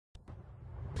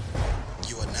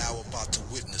now about to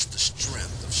witness the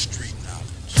strength of street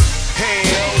knowledge.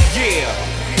 Hell yeah!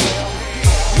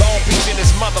 Long Beach in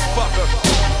this motherfucker.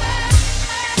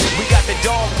 We got the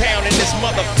dog pound in this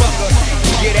motherfucker.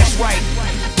 Yeah, that's right.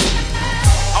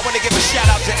 I wanna give a shout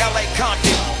out to LA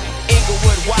Compton,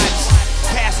 Inglewood, Watts,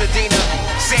 Pasadena,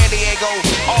 San Diego,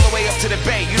 all the way up to the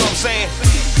Bay, you know what I'm saying?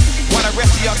 Why the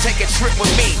rest of y'all take a trip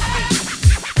with me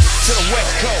to the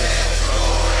West Coast.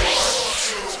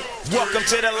 Welcome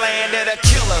to the land of the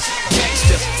killers,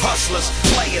 gangsters, hustlers,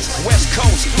 players, West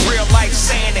Coast, real life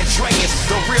San Andreas,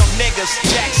 the real niggas,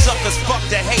 jack suckers, fuck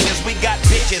the haters, we got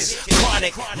bitches,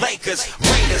 chronic, Lakers,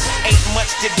 Raiders, ain't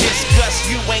much to discuss,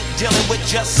 you ain't dealing with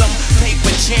just some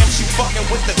paper champs, you fucking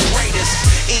with the greatest,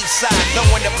 east side,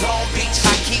 throwing the Palm Beach,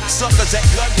 I keep suckers at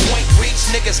gunpoint reach,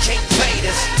 niggas can't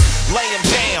fade us, lay them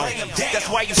down,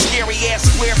 that's why you scary ass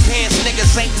square pants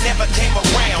niggas ain't never came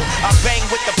around, I bang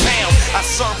with the pound, I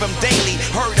serve them daily,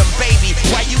 heard them baby,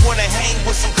 why you wanna hang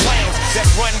with some clowns that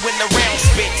run when the round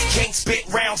spit, can't spit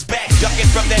rounds back, ducking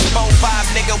from that 4-5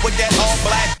 nigga with that all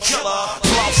black killer,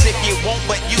 floss if you want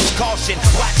but use caution,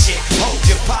 watch it, hold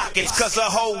your pockets, cause the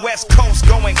whole West Coast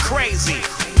going crazy.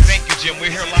 Thank you, Jim. We're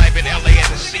here live in LA at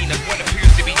the scene of what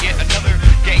appears to be yet another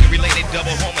gang-related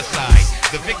double homicide.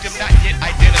 The victim, not yet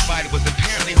identified, was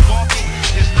apparently walking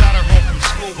his daughter home from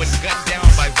school when gunned down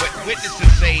by what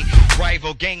witnesses say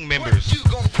rival gang members. What you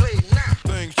gonna play now?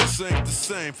 Things just ain't the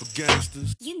same for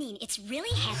gangsters. You mean it's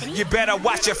really happening? You better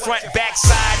watch your front,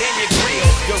 backside, and your grill,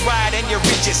 your ride and your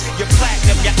riches, your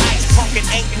platinum, your ice. Punkin'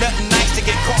 ain't nothing nice to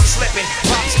get caught slipping.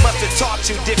 Pops must have taught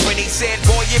you different. He said,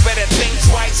 boy, you better think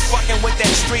twice, fucking with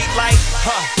that street life.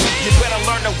 Huh, you better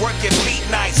learn to work your feet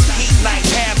nice, heat nice,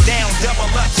 half down, double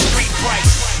up, street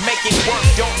price. Make it work,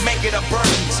 don't make it a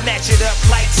burden. Snatch it up,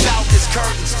 lights out, this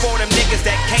curtains for them niggas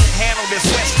that can't handle this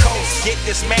West Coast. Get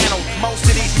dismantled, most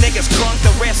of these niggas crunk,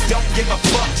 the rest don't give a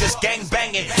fuck, just gang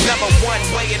banging. Number one,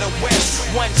 way in the West,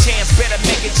 one chance, better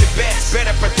make it your best,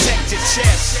 better protect your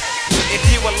chest. If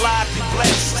you alive, you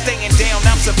blessed, staying down,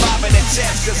 I'm surviving the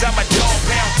test, cause I'm a dog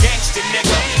pound gangster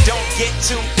nigga. Don't get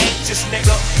too anxious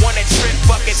nigga, wanna trip,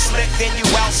 bucket slip, then you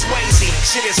out Swayze.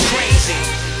 Shit is crazy.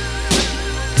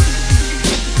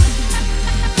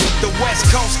 The West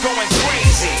Coast going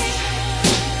crazy.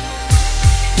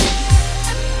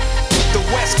 The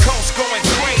West Coast going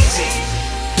crazy.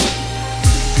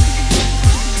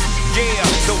 Yeah,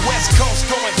 the West Coast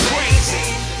going crazy.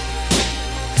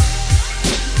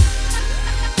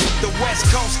 The West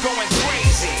Coast going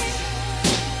crazy.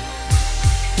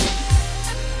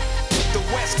 The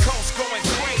West Coast going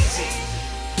crazy.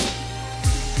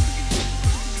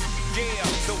 Yeah,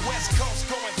 the West Coast